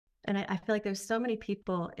And I feel like there's so many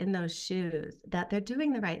people in those shoes that they're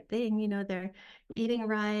doing the right thing. They're eating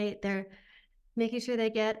right, they're making sure they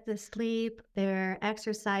get the sleep, they're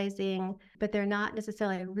exercising, but they're not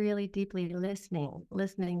necessarily really deeply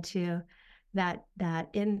listening to that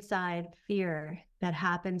inside fear that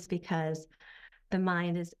happens because the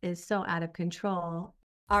mind is so out of control.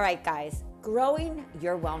 All right, guys, growing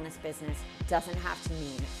your wellness business doesn't have to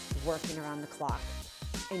mean working around the clock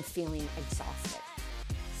and feeling exhausted.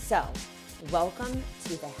 So, welcome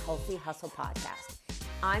to the Healthy Hustle Podcast.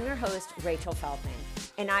 I'm your host, Rachel Feldman,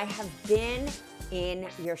 and I have been in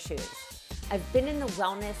your shoes. I've been in the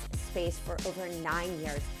wellness space for over 9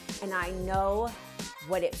 years, and I know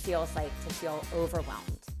what it feels like to feel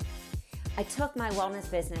overwhelmed. I took my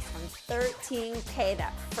wellness business from $13K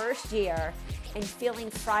that first year and feeling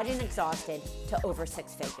fried and exhausted to over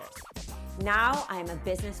 6 figures. Now I'm a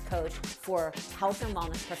business coach for health and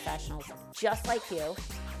wellness professionals just like you,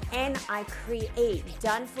 and I create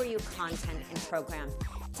done-for-you content and programs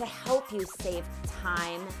to help you save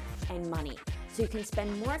time and money so you can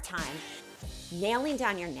spend more time nailing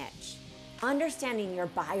down your niche, understanding your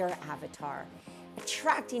buyer avatar,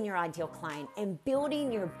 attracting your ideal client, and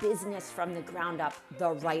building your business from the ground up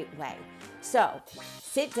the right way. So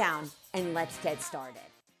sit down and let's get started.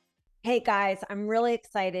 Hey guys, I'm really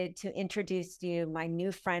excited to introduce to you my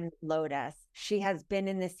new friend, Lotus. She has been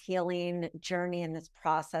in this healing journey and this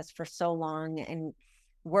process for so long and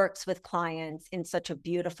works with clients in such a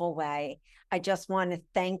beautiful way. I just want to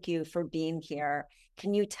thank you for being here.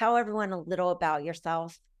 Can you tell everyone a little about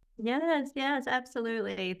yourself? Yes,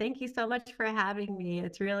 absolutely. Thank you so much for having me.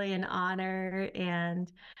 It's really an honor.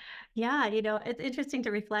 And yeah, it's interesting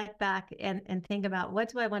to reflect back and think about what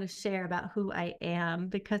do I want to share about who I am,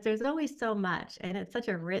 because there's always so much and it's such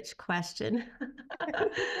a rich question.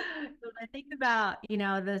 When I think about,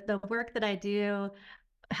 the work that I do,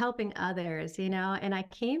 helping others, and I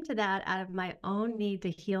came to that out of my own need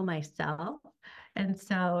to heal myself. And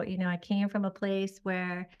so, I came from a place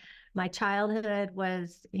where my childhood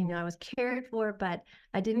was, I was cared for, but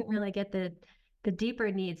I didn't really get the deeper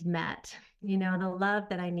needs met, the love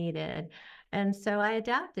that I needed. And so I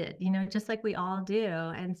adapted, just like we all do.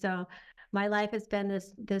 And so my life has been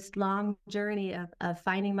this long journey of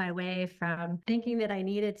finding my way from thinking that I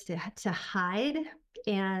needed to hide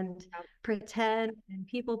and pretend and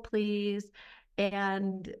people please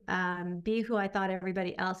and be who I thought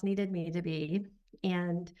everybody else needed me to be.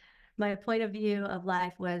 And my point of view of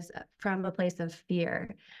life was from a place of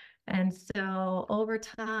fear. And so over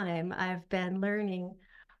time, I've been learning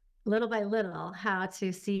little by little how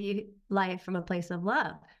to see life from a place of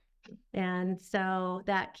love. And so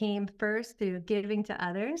that came first through giving to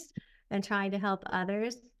others and trying to help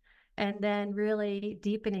others, and then really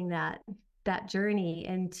deepening that journey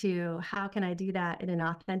into how can I do that in an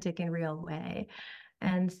authentic and real way.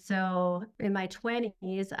 And so in my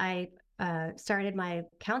 20s, I started my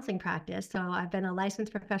counseling practice. So I've been a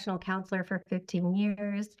licensed professional counselor for 15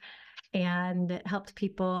 years and helped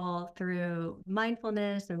people through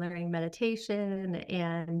mindfulness and learning meditation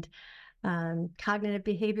and cognitive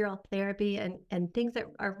behavioral therapy and things that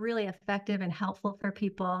are really effective and helpful for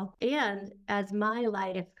people. And as my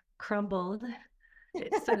life crumbled,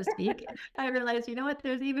 so to speak, I realized, you know what,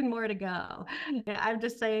 there's even more to go. I'm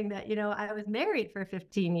just saying that, I was married for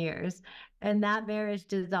 15 years and that marriage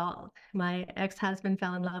dissolved. My ex-husband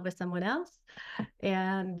fell in love with someone else,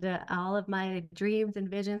 and all of my dreams and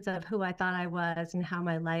visions of who I thought I was and how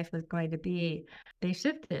my life was going to be, they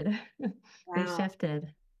shifted. They Wow.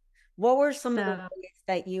 shifted. What were some of the So, ways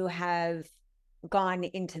that you have gone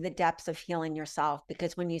into the depths of healing yourself?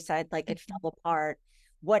 Because when you said like it fell apart,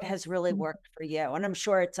 what has really worked for you? And I'm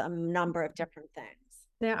sure it's a number of different things.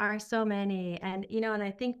 there are so many. And, and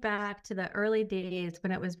I think back to the early days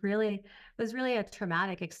when it was really a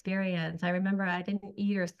traumatic experience. I remember I didn't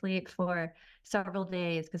eat or sleep for several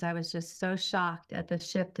days because I was just so shocked at the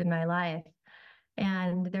shift in my life.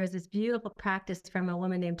 And there's this beautiful practice from a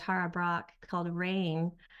woman named Tara Brach called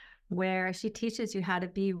RAIN, where she teaches you how to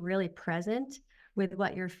be really present with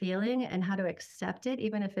what you're feeling and how to accept it,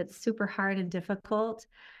 even if it's super hard and difficult,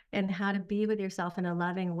 and how to be with yourself in a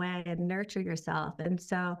loving way and nurture yourself. And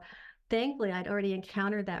so thankfully, I'd already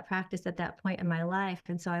encountered that practice at that point in my life.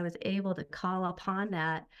 And so I was able to call upon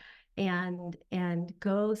that and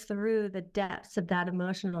go through the depths of that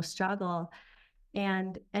emotional struggle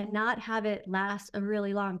and not have it last a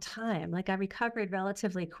really long time. Like I recovered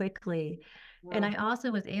relatively quickly. And Wow. I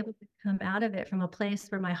also was able to come out of it from a place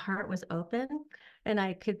where my heart was open and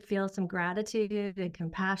I could feel some gratitude and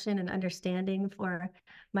compassion and understanding for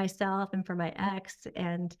myself and for my ex.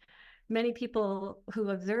 many people who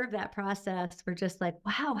observed that process were just like,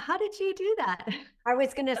 wow, how did you do that? I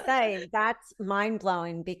was going to say that's mind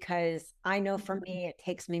blowing because I know for me, it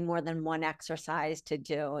takes me more than one exercise to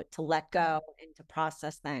do to let go and to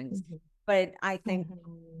process things. Mhm. But I think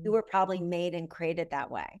you Mhm. were probably made and created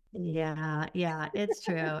that way. Yeah, yeah, it's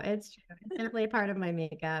true. It's true. It's definitely a part of my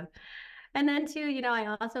makeup. And then too,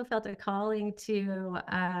 I also felt a calling to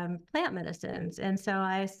plant medicines. And so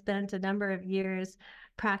I spent a number of years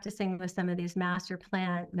practicing with some of these master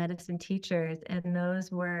plant medicine teachers, and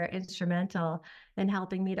those were instrumental in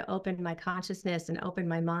helping me to open my consciousness and open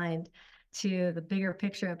my mind to the bigger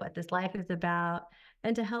picture of what this life is about,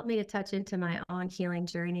 and to help me to touch into my own healing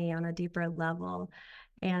journey on a deeper level.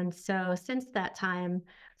 And so since that time,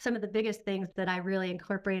 some of the biggest things that I really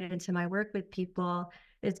incorporated into my work with people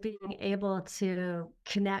is being able to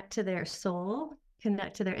connect to their soul,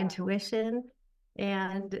 connect to their intuition,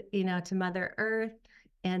 and, to Mother Earth,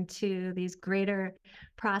 and to these greater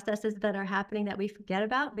processes that are happening that we forget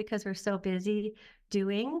about because we're so busy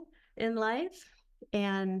doing in life.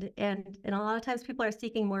 And a lot of times people are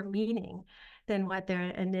seeking more meaning than what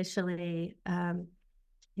they're initially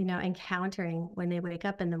encountering when they wake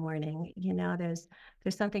up in the morning. There's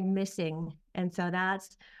something missing. And so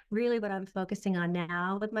that's really what I'm focusing on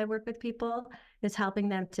now with my work with people, is helping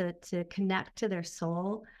them to connect to their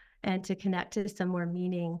soul and to connect to some more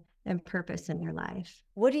meaning and purpose in their life.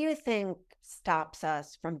 What do you think stops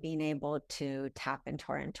us from being able to tap into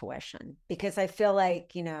our intuition? Because I feel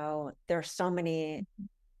like, there's so many,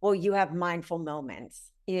 well, you have mindful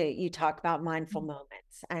moments. You talk about mindful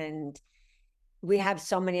moments, and we have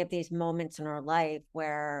so many of these moments in our life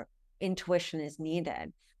where intuition is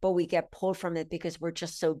needed, but we get pulled from it because we're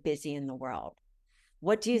just so busy in the world.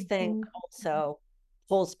 What do you think Mhm. also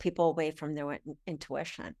pulls people away from their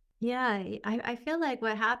intuition? Yeah, I feel like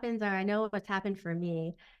what happens, or I know what's happened for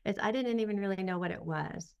me, is I didn't even really know what it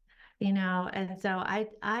was, and so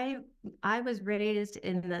I was raised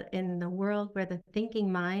in the world where the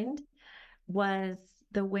thinking mind was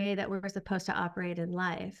the way that we're supposed to operate in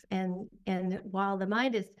life. And while the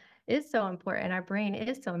mind is so important, our brain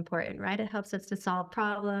is so important, right? It helps us to solve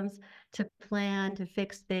problems, to plan, to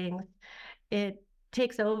fix things. It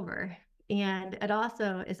takes over. And it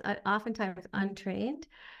also is oftentimes untrained.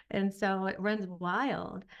 And so it runs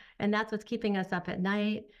wild. And that's what's keeping us up at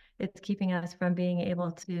night. It's keeping us from being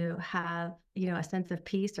able to have, a sense of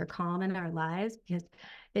peace or calm in our lives, because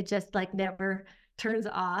it just like never turns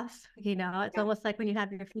off. It's Yeah. almost like when you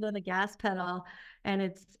have your foot on the gas pedal, and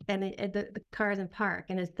the car's in park,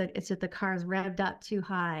 and it's just the car's revved up too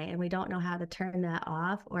high, and we don't know how to turn that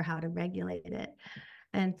off or how to regulate it.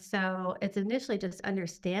 And so it's initially just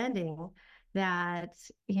understanding that,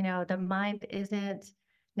 the mind isn't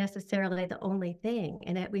necessarily the only thing,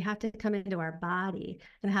 and we have to come into our body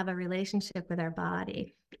and have a relationship with our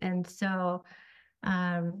body. And so,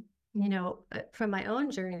 from my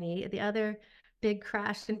own journey, the other big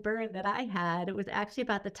crash and burn that I had, it was actually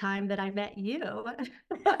about the time that I met you.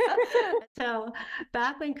 So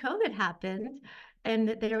back when COVID happened,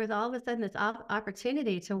 and there was all of a sudden this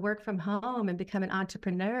opportunity to work from home and become an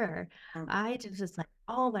entrepreneur, I just was like,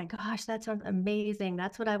 oh my gosh, that sounds amazing.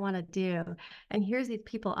 That's what I want to do. And here's these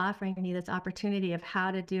people offering me this opportunity of how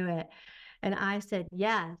to do it. And I said,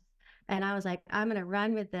 yes. And I was like, I'm going to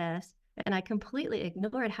run with this. And I completely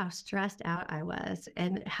ignored how stressed out I was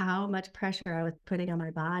and how much pressure I was putting on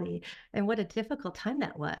my body, and what a difficult time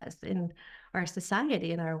that was in our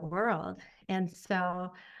society, in our world. And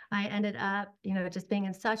so I ended up, just being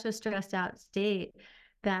in such a stressed out state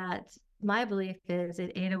that my belief is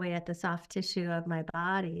it ate away at the soft tissue of my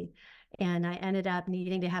body. And I ended up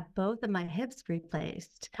needing to have both of my hips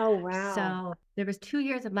replaced. Oh, wow. So there was 2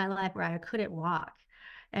 years of my life where I couldn't walk.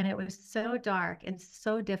 And it was so dark and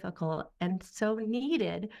so difficult and so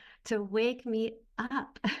needed to wake me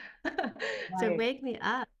up, to Right. wake me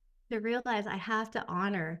up, to realize I have to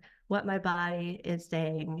honor what my body is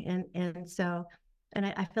saying. And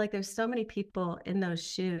I feel like there's so many people in those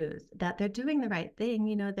shoes that they're doing the right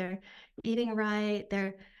thing. They're eating right,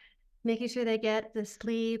 they're making sure they get the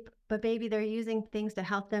sleep, but maybe they're using things to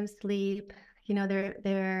help them sleep.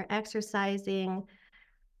 They're exercising,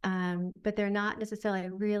 but they're not necessarily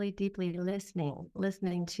really deeply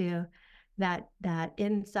listening to that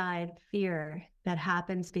inside fear that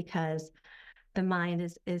happens because the mind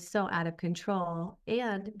is so out of control,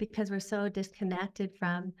 and because we're so disconnected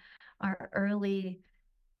from our early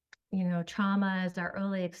traumas, our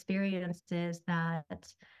early experiences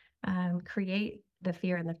that create the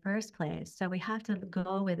fear in the first place. So we have to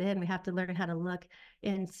go within, we have to learn how to look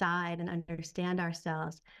inside and understand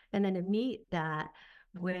ourselves. And then to meet that,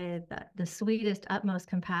 with the sweetest, utmost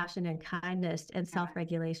compassion and kindness and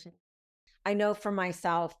self-regulation. I know for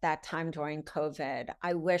myself that time during COVID,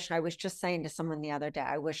 I wish I was just saying to someone the other day,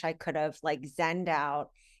 I wish I could have like zenned out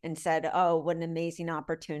and said, oh, what an amazing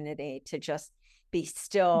opportunity to just be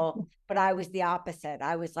still. But I was the opposite.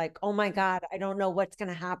 I was like, oh my God, I don't know what's going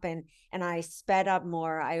to happen. And I sped up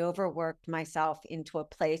more. I overworked myself into a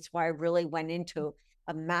place where I really went into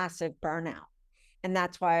a massive burnout. And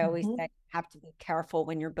that's why I always Mhm, say you have to be careful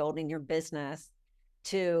when you're building your business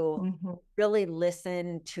to mhm. really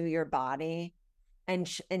listen to your body and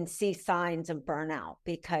see signs of burnout,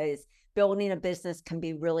 because building a business can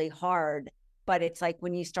be really hard, but it's like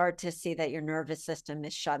when you start to see that your nervous system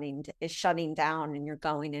is shutting down and you're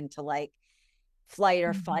going into like flight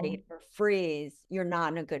or Mhm. fight or freeze, you're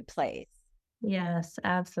not in a good place. Yes,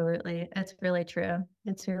 absolutely. It's really true.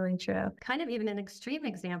 It's really true. Kind of even an extreme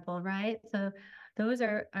example, right? So those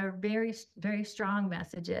are very strong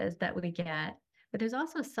messages that we get, but there's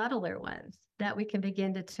also subtler ones that we can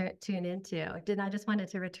begin to tune into. Did I just wanted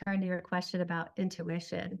to return to your question about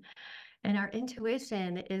intuition? And our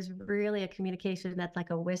intuition is really a communication that's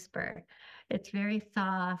like a whisper. It's very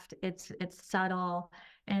soft, it's subtle.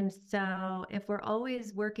 And so if we're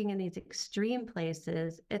always working in these extreme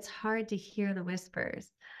places, it's hard to hear the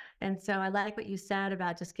whispers. And so I like what you said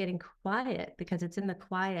about just getting quiet, because it's in the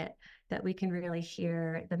quiet that we can really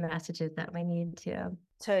hear the messages that we need to.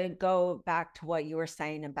 To go back to what you were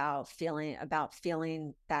saying about feeling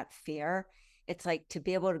that fear, it's like to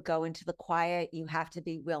be able to go into the quiet, you have to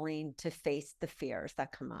be willing to face the fears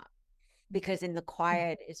that come up, because in the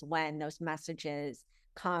quiet is when those messages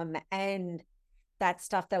come, and that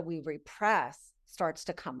stuff that we repress starts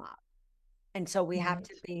to come up. And so we have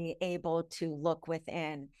to Right. be able to look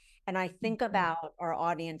within. And I think Mhm. about our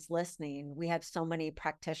audience listening. We have so many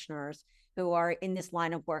practitioners who are in this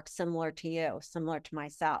line of work, similar to you, similar to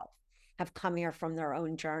myself, have come here from their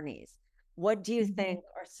own journeys. What do you Mhm. think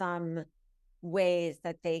are some ways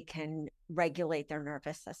that they can regulate their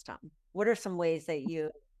nervous system? What are some ways that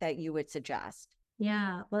you would suggest?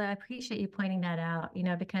 Yeah, well, I appreciate you pointing that out,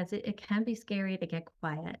 because it can be scary to get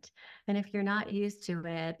quiet. And if you're not used to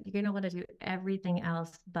it, you're going to want to do everything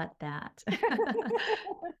else but that.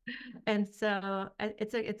 And so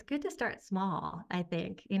it's good to start small, I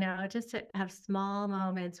think, just to have small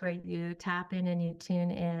moments where you tap in and you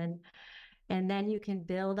tune in, and then you can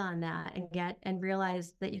build on that and get and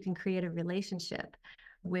realize that you can create a relationship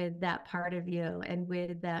with that part of you and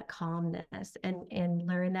with that calmness, and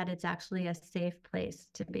learn that it's actually a safe place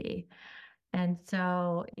to be. And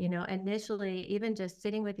so, initially, even just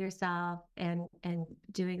sitting with yourself and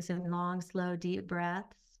doing some long, slow, deep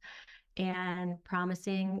breaths, and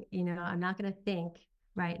promising, I'm not going to think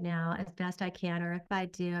right now as best I can, or if I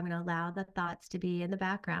do, I'm going to allow the thoughts to be in the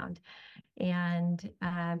background, and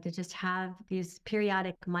to just have these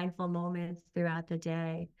periodic mindful moments throughout the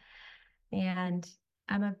day. And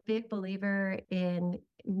I'm a big believer in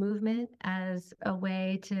movement as a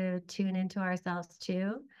way to tune into ourselves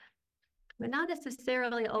too, but not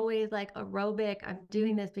necessarily always like aerobic. I'm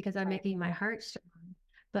doing this because I'm Right. making my heart strong,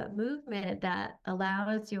 but movement that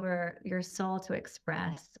allows your soul to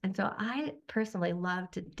express. And so I personally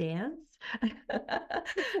love to dance,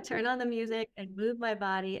 turn on the music and move my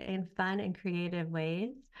body in fun and creative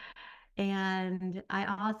ways. And I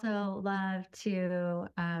also love to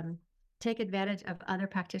take advantage of other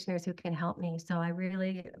practitioners who can help me. So I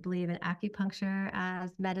really believe in acupuncture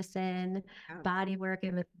as medicine, Yeah. body work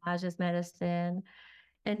and massage as medicine.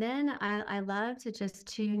 And then I love to just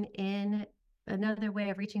tune in. Another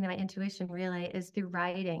way of reaching my intuition really is through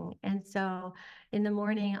writing. And so in the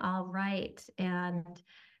morning, I'll write. And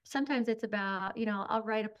sometimes it's about, I'll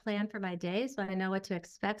write a plan for my day so I know what to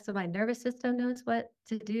expect. So my nervous system knows what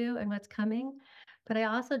to do and what's coming. But I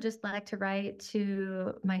also just like to write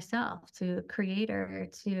to myself, to creator,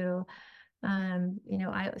 to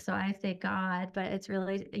I say God, but it's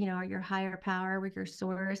really, your higher power with your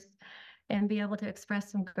source, and be able to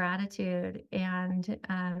express some gratitude and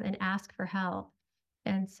ask for help.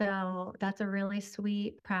 And so that's a really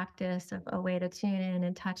sweet practice of a way to tune in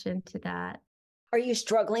and touch into that. Are you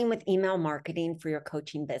struggling with email marketing for your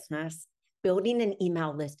coaching business? Building an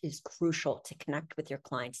email list is crucial to connect with your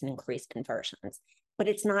clients and increase conversions, but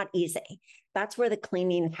it's not easy. That's where the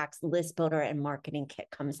Cleaning Hacks List Builder and Marketing Kit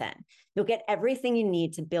comes in. You'll get everything you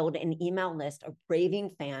need to build an email list of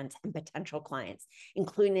raving fans and potential clients,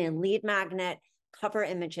 including a lead magnet, cover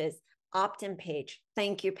images, opt-in page,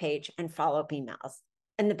 thank you page, and follow-up emails.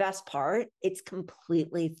 And the best part, it's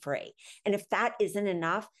completely free. And if that isn't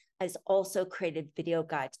enough, has also created video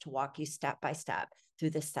guides to walk you step by step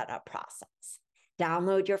through the setup process.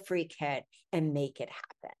 download your free kit and make it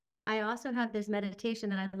happen. I also have this meditation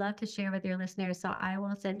that I'd love to share with your listeners, so I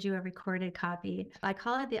will send you a recorded copy. I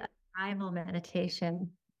call it the arrival meditation.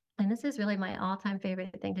 And this is really my all-time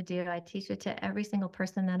favorite thing to do. I teach it to every single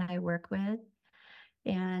person that I work with.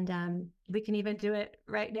 And we can even do it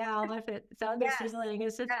right now if it sounds Yes, sizzling.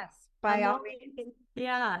 It's just yes, a by all moment. means.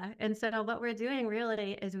 Yeah. And so what we're doing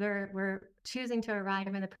really is we're choosing to arrive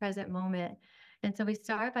in the present moment. And so we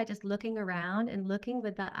start by just looking around and looking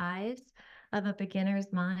with the eyes of a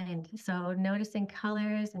beginner's mind. So noticing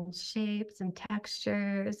colors and shapes and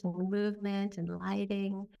textures and movement and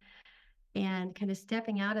lighting, and kind of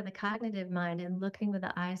stepping out of the cognitive mind and looking with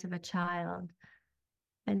the eyes of a child.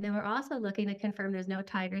 And then we're also looking to confirm there's no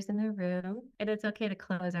tigers in the room, and it's okay to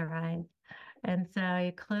close our eyes. And so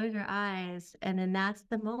you close your eyes, and then that's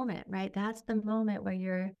the moment, right? That's the moment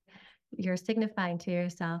where you're signifying to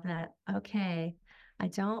yourself that, okay, I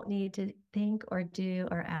don't need to think or do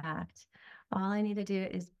or act. All I need to do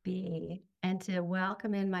is be, and to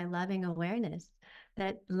welcome in my loving awareness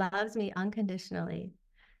that loves me unconditionally,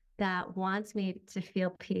 that wants me to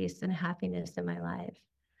feel peace and happiness in my life.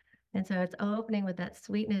 And so it's opening with that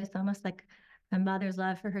sweetness, almost like a mother's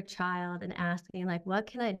love for her child, and asking, like, what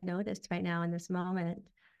can I notice right now in this moment?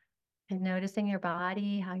 And noticing your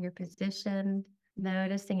body, how you're positioned,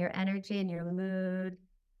 noticing your energy and your mood,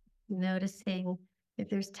 noticing if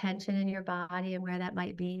there's tension in your body and where that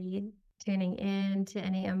might be, tuning in to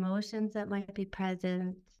any emotions that might be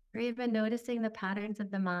present, or even noticing the patterns of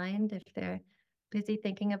the mind if they're busy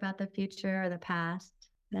thinking about the future or the past.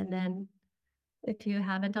 And then, if you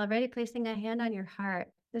haven't already, placing a hand on your heart.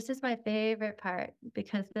 This is my favorite part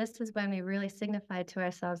because this is when we really signify to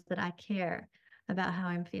ourselves that I care about how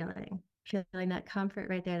I'm feeling. Feeling that comfort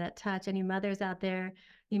right there, that touch. Any mothers out there,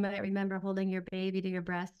 you might remember holding your baby to your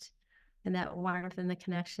breast and that warmth and the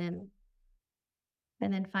connection.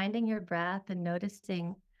 And then finding your breath and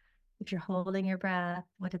noticing if you're holding your breath,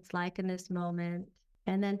 what it's like in this moment.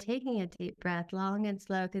 And then taking a deep breath, long and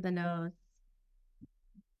slow through the nose,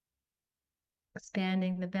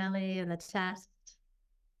 expanding the belly and the chest,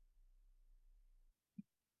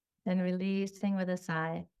 and releasing with a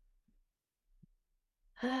sigh.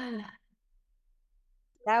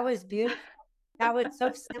 That was beautiful. That was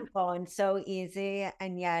so simple and so easy.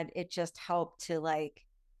 And yet it just helped to like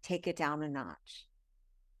take it down a notch.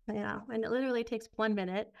 Yeah, and it literally takes 1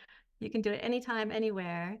 minute. You can do it anytime,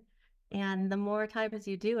 anywhere. And the more times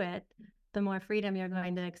you do it, the more freedom you're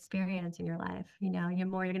going to experience in your life. You're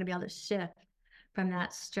going to be able to shift from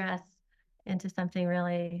that stress into something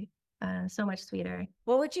really so much sweeter.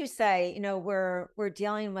 What would you say? We're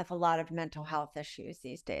dealing with a lot of mental health issues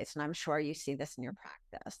these days, and I'm sure you see this in your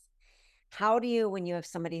practice. How do you, when you have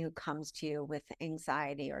somebody who comes to you with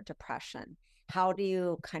anxiety or depression, how do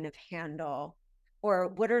you kind of handle, or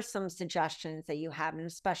what are some suggestions that you have? And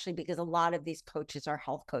especially because a lot of these coaches are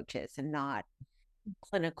health coaches and not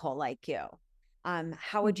clinical like you.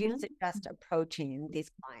 How would you Mhm. suggest approaching these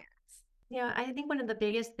clients? Yeah, I think one of the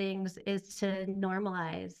biggest things is to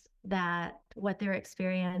normalize that what they're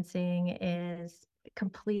experiencing is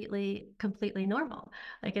completely normal.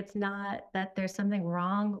 Like, it's not that there's something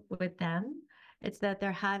wrong with them. It's that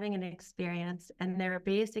they're having an experience and they're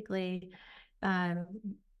basically um,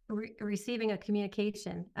 receiving a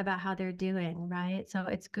communication about how they're doing, right? So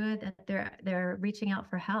it's good that they're reaching out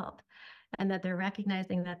for help, and that they're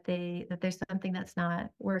recognizing that there's something that's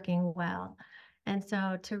not working well. And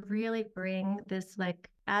so to really bring this like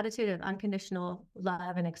attitude of unconditional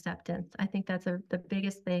love and acceptance, I think that's the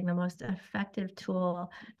biggest thing, the most effective tool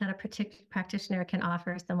that a practitioner can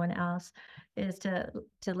offer someone else, is to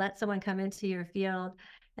let someone come into your field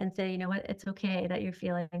and say, you know what, it's okay that you're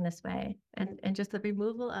feeling this way. And just the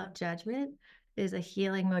removal of judgment is a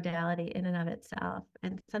healing modality in and of itself,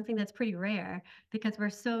 and something that's pretty rare because we're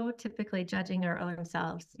so typically judging our own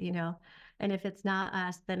selves. And if it's not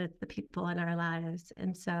us, then it's the people in our lives.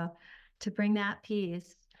 And so to bring that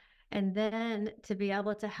peace, and then to be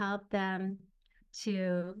able to help them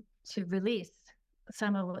to release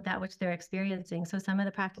some of that which they're experiencing. So some of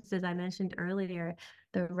the practices I mentioned earlier,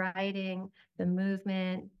 the writing, the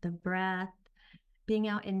movement, the breath, being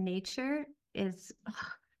out in nature is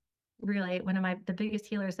really one of the biggest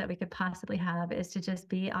healers that we could possibly have, is to just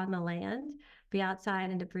be on the land, be outside,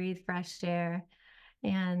 and to breathe fresh air.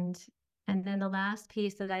 And then the last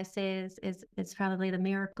piece that I say is probably the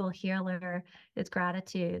miracle healer, is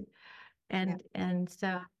gratitude. Yeah. And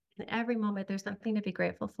so in every moment there's something to be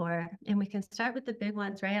grateful for. And we can start with the big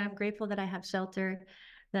ones, right? I'm grateful that I have shelter.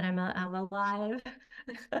 that I'm alive.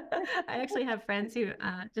 I actually have friends who,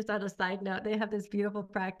 just on a side note, they have this beautiful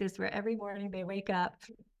practice where every morning they wake up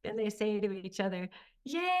and they say to each other,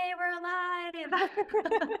 "Yay, we're alive!"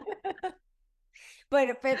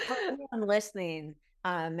 But for anyone listening,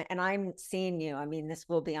 and I'm seeing you, I mean, this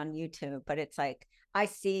will be on YouTube, but it's like I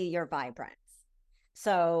see your vibrance.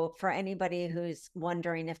 So for anybody who's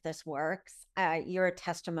wondering if this works, you're a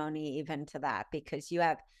testimony even to that because you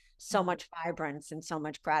have so much vibrance and so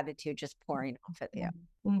much gratitude just pouring off of you.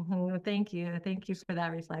 Thank you. Thank you for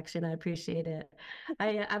that reflection. I appreciate it.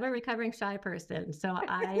 I'm a recovering shy person, so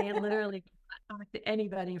I literally don't talk to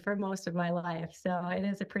anybody for most of my life. So it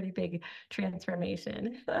is a pretty big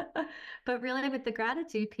transformation. But really, with the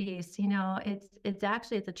gratitude piece, it's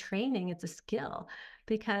actually it's a training, it's a skill,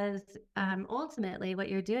 because ultimately, what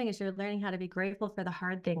you're doing is you're learning how to be grateful for the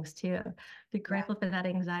hard things too. Be Yeah. grateful for that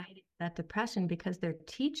anxiety, that depression, because they're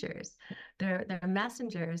teachers. They're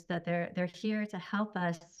messengers that they're here to help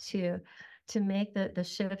us to make the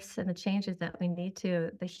shifts and the changes that we need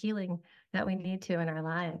to, the healing that we need to in our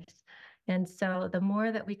lives. And so the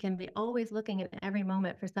more that we can be always looking at every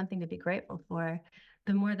moment for something to be grateful for,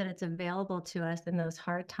 the more that it's available to us in those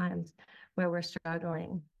hard times where we're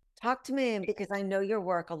struggling. Talk to me because I know your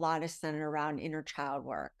work a lot is centered around inner child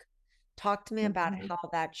work. Talk to me about Mhm. how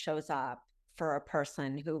that shows up for a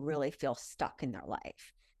person who really feels stuck in their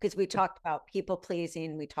life. Because we talked about people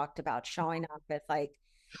pleasing, we talked about showing up with like,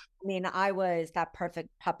 I mean, I was that perfect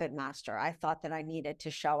puppet master. I thought that I needed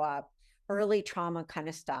to show up, early trauma kind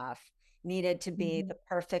of stuff, needed to be Mhm. the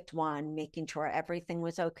perfect one, making sure everything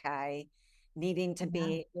was okay, needing to Yeah.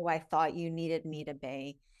 be who I thought you needed me to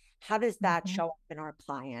be. How does that Mhm. show up in our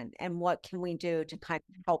client? And what can we do to kind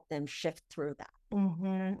of help them shift through that?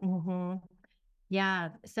 Mhm. Mhm. Yeah.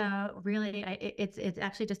 So really, it's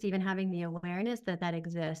actually just even having the awareness that that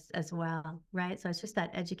exists as well, right? So it's just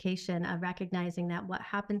that education of recognizing that what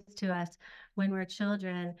happens to us when we're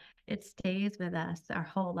children, it stays with us our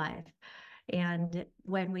whole life. And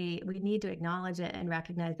when we need to acknowledge it and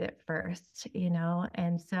recognize it first.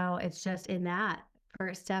 And so it's just in that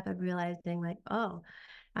first step of realizing, like, oh,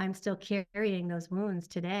 I'm still carrying those wounds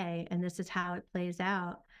today, and this is how it plays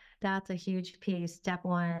out. That's a huge piece, step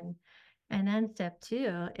one. And then step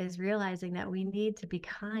two is realizing that we need to be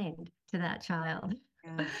kind to that child.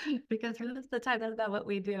 Yes. Because for most of the time, that's not what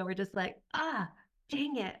we do. We're just like,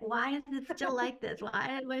 dang it. Why is it still like this?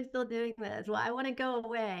 Why am I still doing this? Well, I want to go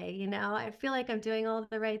away. I feel like I'm doing all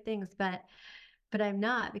the right things, but I'm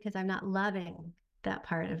not, because I'm not loving that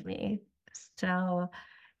part of me. So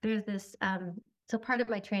there's this so part of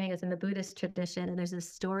my training is in the Buddhist tradition, and there's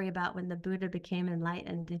this story about when the Buddha became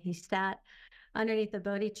enlightened, and he sat underneath the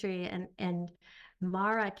Bodhi tree, and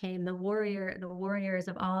Mara came, the warriors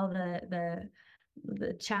of all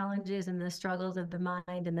the challenges and the struggles of the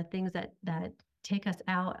mind and the things that take us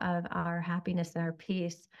out of our happiness and our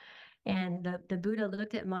peace. And the Buddha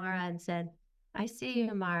looked at Mara and said, "I see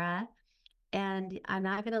you, Mara, and I'm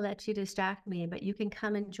not going to let you distract me, but you can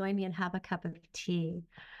come and join me and have a cup of tea."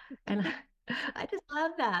 And I just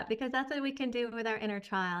love that, because that's what we can do with our inner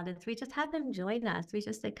child. It's we just have them join us. We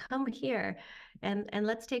just say, "Come here, and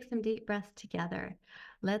let's take some deep breaths together.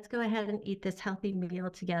 Let's go ahead and eat this healthy meal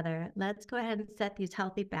together. Let's go ahead and set these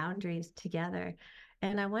healthy boundaries together.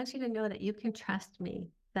 And I want you to know that you can trust me,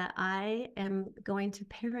 that I am going to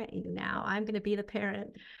parent you now. I'm going to be the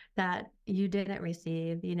parent that you didn't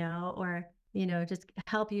receive, or just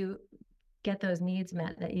help you get those needs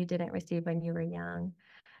met that you didn't receive when you were young."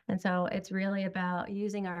 And so it's really about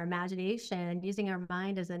using our imagination, using our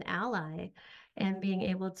mind as an ally, and being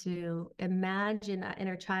able to imagine our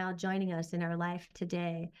inner child joining us in our life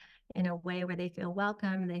today in a way where they feel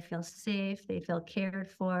welcome, they feel safe, they feel cared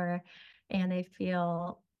for, and they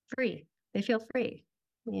feel free. They feel free,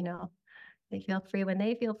 you know. They feel free. When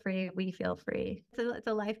they feel free, we feel free. It's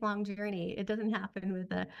a lifelong journey. It doesn't happen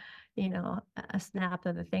with a snap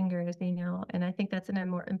of the fingers. And I think that's an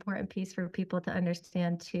more important piece for people to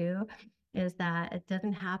understand too, is that it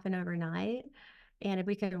doesn't happen overnight. And if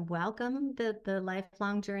we can welcome the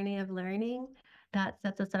lifelong journey of learning, that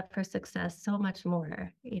sets us up for success so much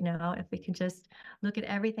more. If we can just look at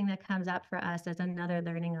everything that comes up for us as another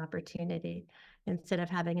learning opportunity, instead of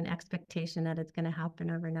having an expectation that it's going to happen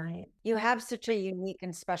overnight. You have such a unique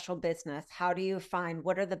and special business. How do you find,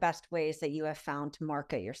 what are the best ways that you have found to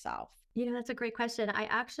market yourself? That's a great question. I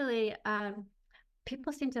actually,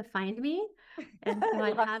 people seem to find me. And so I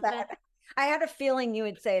I love haven't, that. I had a feeling you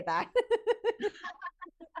would say that.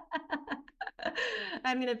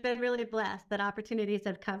 I mean, I've been really blessed that opportunities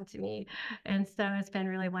have come to me. And so it's been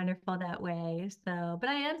really wonderful that way. So, but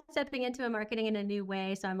I am stepping into a marketing in a new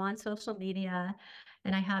way. So I'm on social media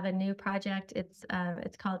and I have a new project. It's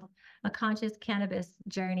called A Conscious Cannabis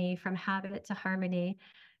Journey from Habit to Harmony.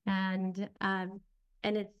 And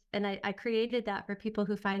I created that for people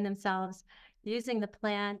who find themselves using the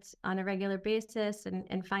plant on a regular basis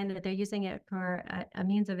and find that they're using it for a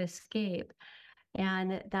means of escape,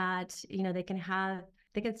 and that they can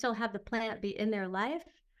still have the plant be in their life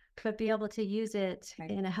but be able to use it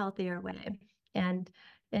Right. in a healthier way, and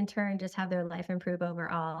in turn just have their life improve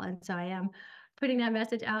overall. And so I am putting that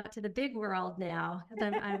message out to the big world now.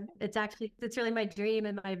 It's really my dream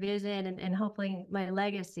and my vision, and hopefully my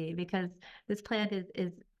legacy, because this plant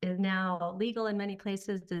is now legal in many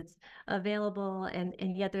places. It's available, and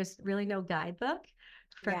yet there's really no guidebook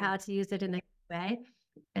for Yeah. how to use it in a good way.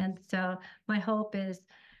 And so my hope is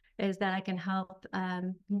that I can help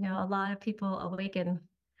a lot of people awaken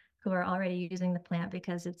who are already using the plant,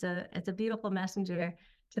 because it's a beautiful messenger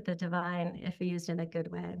to the divine if used in a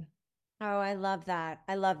good way. Oh, I love that.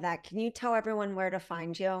 I love that. Can you tell everyone where to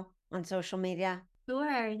find you on social media?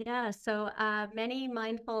 Sure, yeah. So Many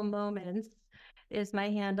Mindful Moments is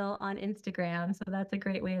my handle on Instagram. So that's a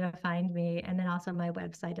great way to find me. And then also my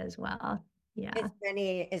website as well. Yeah.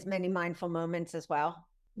 As many mindful moments as well.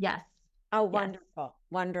 Yes. Oh, Yes. wonderful.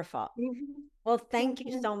 Wonderful. Mhm. Well, thank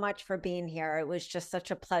you Mhm. so much for being here. It was just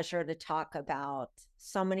such a pleasure to talk about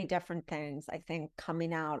so many different things. I think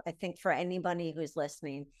coming out, I think for anybody who's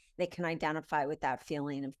listening, they can identify with that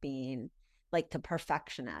feeling of being like the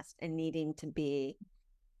perfectionist and needing to be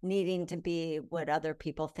what other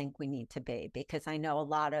people think we need to be. Because I know a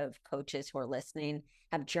lot of coaches who are listening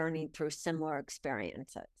have journeyed through similar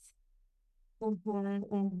experiences. Mhm,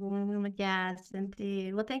 mhm. Yes,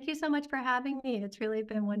 indeed. Well, thank you so much for having me. It's really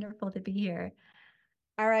been wonderful to be here.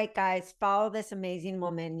 All right, guys, follow this amazing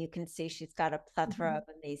woman. You can see she's got a plethora Mhm. of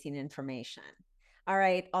amazing information. All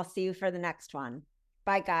right, I'll see you for the next one.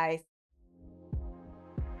 Bye, guys.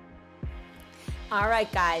 All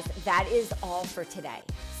right, guys, that is all for today.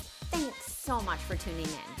 Thanks so much for tuning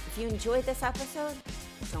in. If you enjoyed this episode,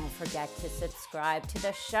 don't forget to subscribe to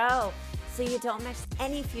the show so you don't miss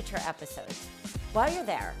any future episodes. While you're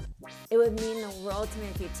there, it would mean the world to me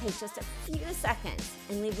if you take just a few seconds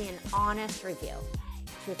and leave me an honest review.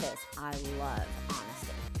 Truth is, I love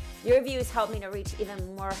honesty. Your reviews help me to reach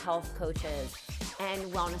even more health coaches and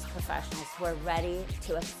wellness professionals who are ready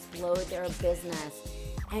to explode their business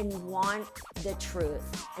and want the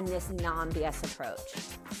truth in this non-BS approach.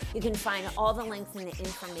 You can find all the links and the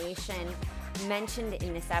information mentioned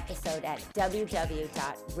in this episode at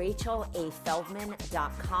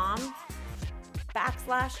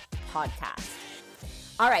www.rachelafeldman.com/podcast.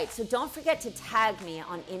 All right, so don't forget to tag me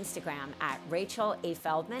on Instagram at Rachel A.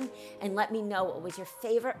 Feldman and let me know what was your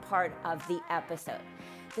favorite part of the episode.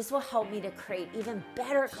 This will help me to create even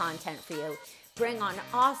better content for you, bring on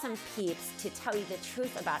awesome peeps to tell you the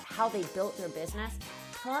truth about how they built their business,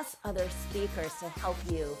 plus other speakers to help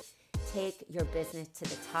you take your business to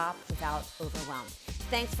the top without overwhelm.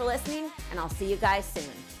 Thanks for listening, and I'll see you guys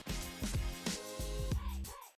soon.